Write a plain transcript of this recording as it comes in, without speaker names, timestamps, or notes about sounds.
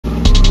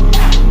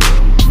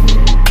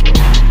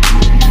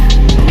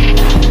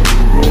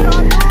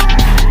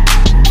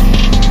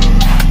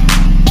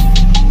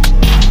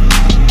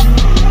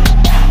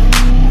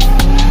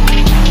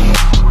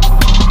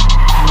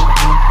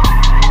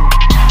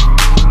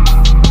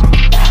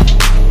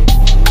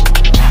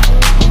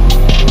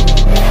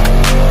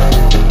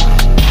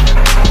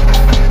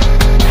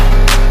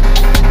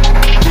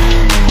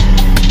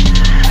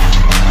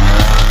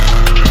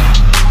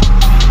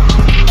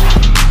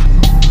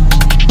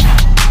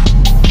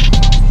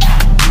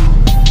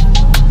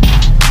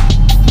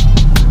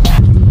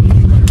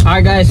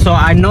guys, so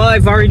I know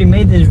I've already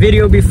made this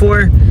video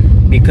before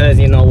because,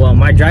 you know, well,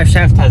 my drive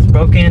shaft has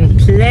broken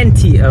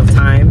plenty of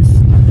times.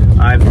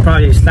 I've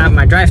probably slapped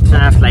my drive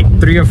shaft like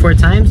 3 or 4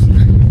 times.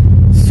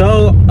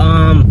 So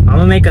I'm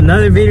gonna make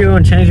another video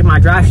on changing my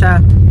drive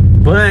shaft,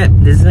 but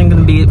this isn't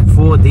gonna be a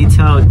full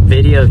detailed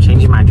video of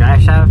changing my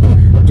drive shaft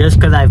just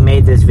because I've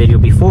made this video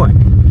before.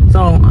 So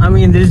I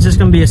mean, this is just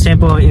gonna be a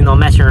simple, you know,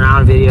 messing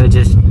around video,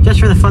 just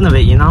for the fun of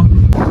it, you know.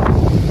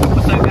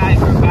 What's up, guys?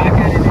 We're back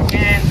at it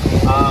again.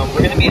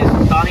 We're gonna be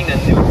installing a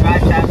new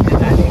drive shaft,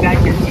 and as you guys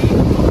can see,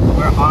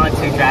 we're on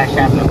to drive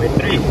shaft number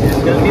 3. This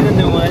is gonna be the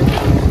new one.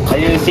 As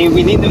you can see,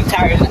 we need new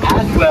tires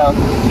as well,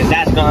 because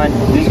that's gone.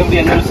 This is gonna be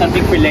a little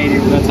something for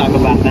later. We're gonna talk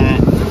about that.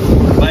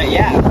 But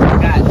yeah, we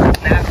got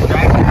snap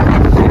drive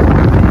shaft. We're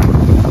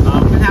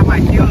gonna have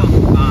my fuel.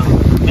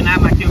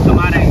 Come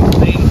out and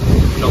explain,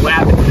 you know, what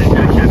happened to the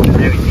drive shaft and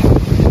everything.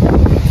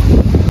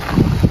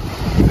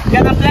 ¿Qué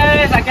onda,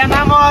 plebes? Aquí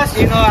andamos,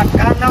 you know,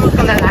 acá andamos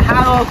con el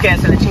ajado que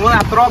se le chingó la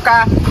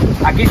troca.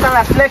 Aquí están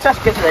las flechas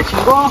que se le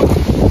chingó.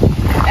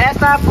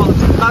 Esta, pues,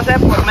 no sé,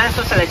 por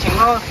menso se le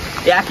chingó.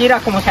 Y aquí mira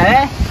como se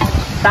ve,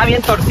 está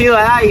bien torcido,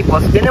 ¿verdad? Y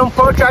pues tiene un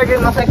Pro Charger,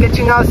 no sé qué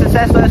chingados es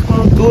eso, es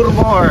como un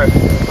turbo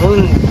o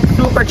un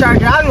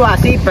Supercharger, algo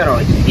así, pero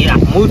mira,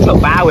 mucho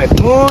power,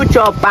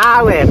 mucho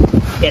power.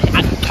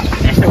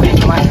 Ese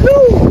bicho más,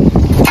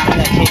 se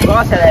le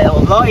chingó, se le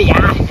dobló y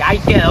ya, ahí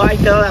quedó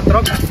la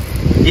troca.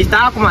 Y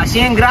estaba como a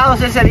 100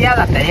 grados ese día,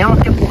 la teníamos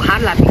que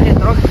empujar la pinche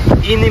troca.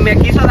 Y ni me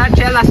quiso dar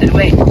chelas el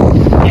güey.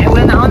 Qué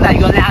buena onda,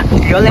 yo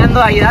le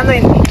ando ayudando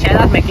y ni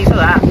chelas me quiso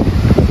dar.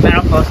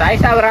 Pero pues ahí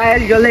sabrá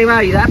él, yo le iba a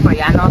ayudar, pero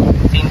ya no.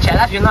 Sin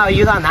chelas yo no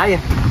ayudo a nadie.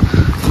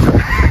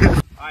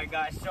 Alright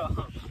guys, so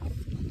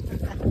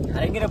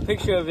I didn't get a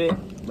picture of it,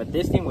 but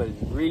this thing was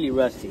really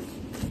rusty.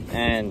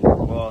 And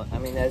well, I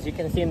mean, as you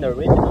can see in the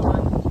original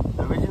one,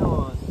 the original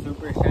was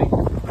super shiny,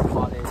 super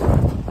polished.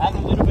 It has a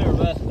little bit of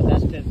rust, but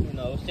that's because, you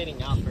know, it was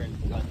sitting out for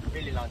a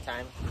really long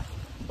time.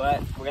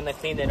 But we're gonna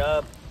clean it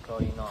up, so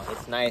you know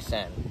it's nice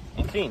and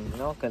clean, you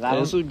know. Cause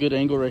that's a good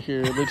angle right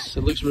here. It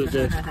looks really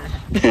good. I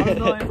don't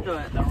know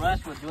if the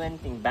rust would do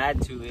anything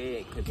bad to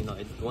it, cause you know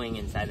it's going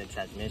inside the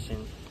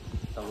transmission.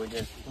 So we're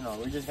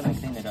just gonna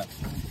clean it up.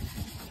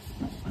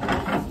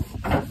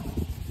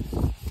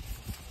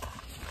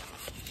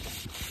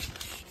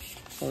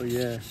 Oh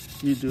yeah,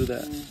 you do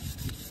that.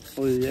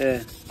 Oh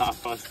yeah.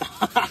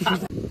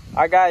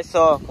 Alright guys,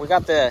 so we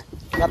got the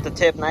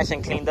tip nice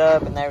and cleaned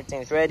up and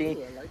everything's ready.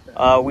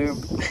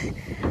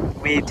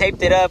 We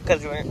taped it up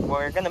because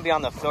we're gonna be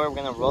on the floor. We're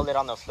gonna roll it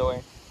on the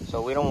floor,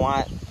 so we don't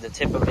want the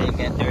tip of it to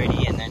get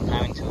dirty and then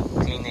having to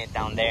clean it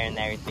down there and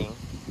everything.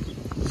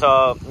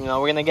 So you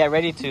know, we're gonna get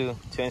ready to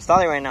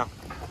install it right now.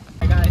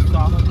 Alright guys, so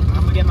I'm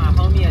gonna get my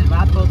homie El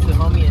Vato to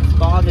help me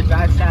install the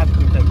drive shaft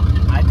because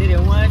I did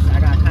it once. I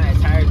got kind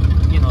of tired,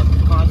 you know,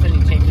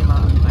 constantly changing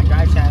my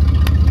drive shaft.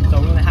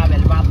 So we're gonna have El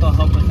Vato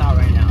help us out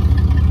right now.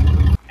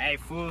 Hey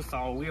fool,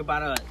 so we're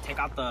about to take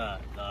out the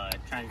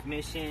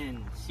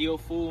transmission seal,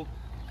 fool.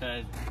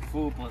 Cause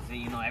fool,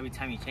 you know, every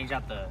time you change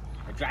out the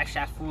drive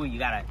shaft, fool, you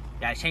gotta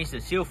change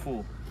the seal,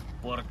 fool.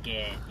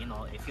 Porque, you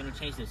know, if you don't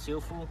change the seal,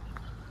 fool,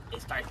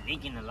 it starts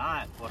leaking a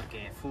lot.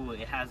 Porque, fool,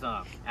 it has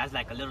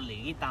like a little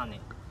liguita on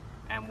it.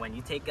 And when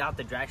you take out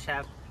the drive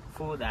shaft,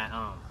 fool, that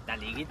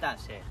liguita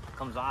shit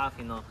comes off,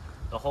 you know,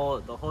 the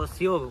whole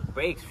seal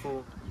breaks,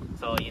 fool.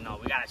 So, you know,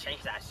 we gotta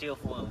change that seal,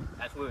 fool.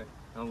 That's where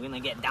we're gonna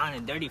get down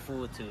and dirty,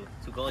 fool,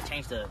 to go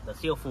change the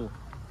seal, fool.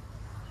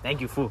 Thank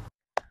you, fool.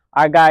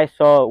 Alright guys,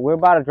 so we're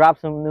about to drop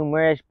some new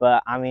merch,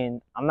 but I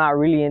mean, I'm not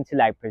really into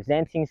like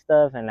presenting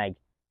stuff and like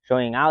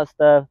showing out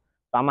stuff,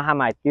 so I'm gonna have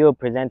my tío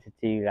present it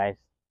to you guys.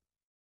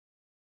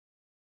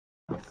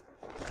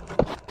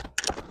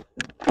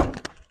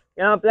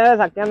 You know, plebes,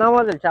 aquí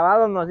andamos, el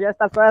chaval nos dio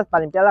estas cosas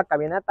para limpiar la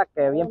camioneta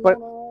que bien por...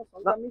 No,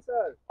 son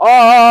camisas.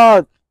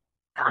 Oh,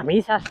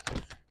 camisas,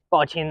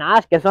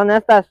 cochinadas que son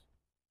estas.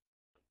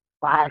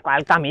 ¿Cuál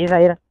camisa?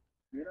 Mira.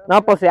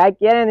 No, pues si ahí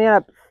quieren,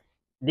 mira,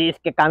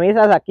 disque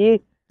camisas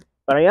aquí.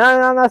 Pero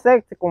yo no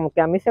sé, como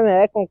que a mí se me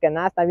ve como que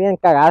nada, está bien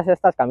cagadas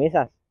estas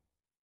camisas.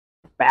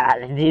 Pero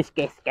les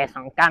disque que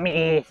son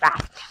camisas.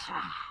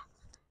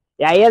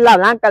 Y ahí es la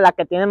blanca, la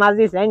que tiene más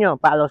diseño,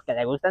 para los que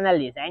les gustan el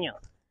diseño.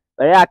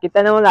 Pero aquí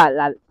tenemos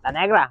la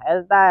negra,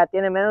 esta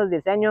tiene menos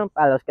diseño,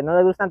 para los que no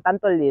les gustan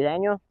tanto el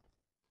diseño.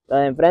 Lo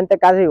de enfrente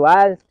casi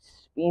igual,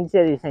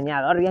 pinche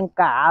diseñador bien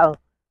cagado.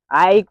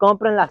 Ahí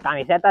compren las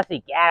camisetas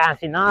si quieran,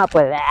 si no,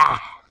 pues...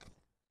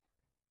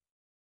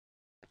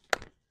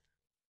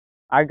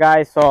 Alright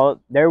guys, so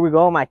there we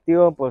go, my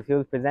tío, pues he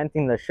was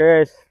presenting the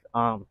shirts.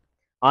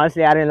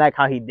 Honestly, I didn't like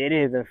how he did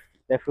it.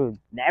 The food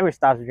never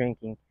stops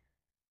drinking.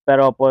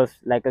 Pero pues,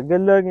 like a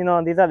good look, you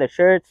know, these are the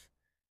shirts.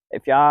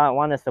 If y'all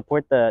want to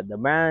support the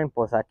brand,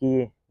 pues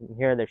aquí,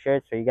 here are the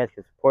shirts so you guys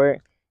can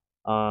support.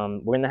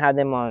 We're gonna have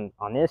them on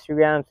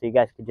Instagram, so you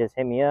guys can just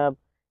hit me up.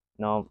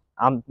 You know,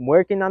 I'm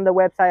working on the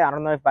website. I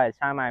don't know if by the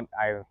time I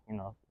you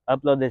know,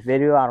 upload this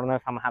video, I don't know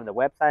if I'm gonna have the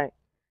website.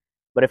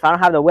 But if I don't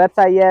have the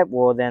website yet,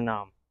 well then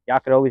y'all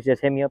could always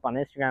just hit me up on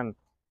Instagram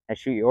and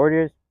shoot your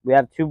orders. We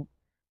have two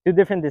two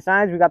different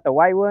designs. We got the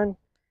white one.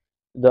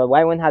 The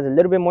white one has a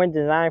little bit more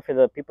design for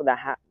the people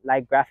that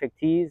like graphic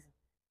tees.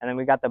 And then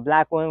we got the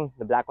black one.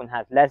 The black one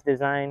has less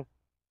design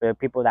for the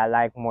people that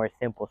like more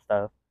simple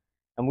stuff.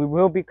 And we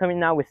will be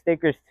coming out with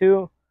stickers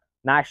too.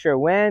 Not sure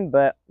when,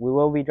 but we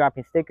will be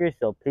dropping stickers.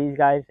 So please,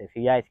 guys, if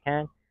you guys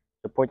can,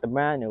 support the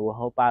brand. It will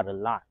help out a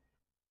lot.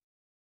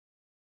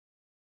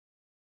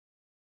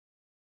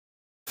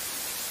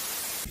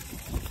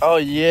 Oh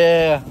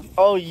yeah.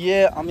 Oh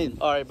yeah. I mean,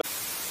 all right.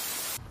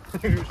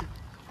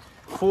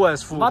 Who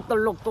has food? Vato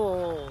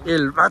loco.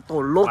 El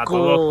vato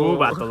loco.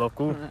 Vato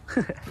loco.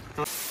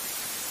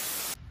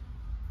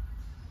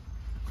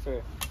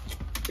 Sir,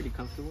 pretty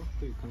comfortable.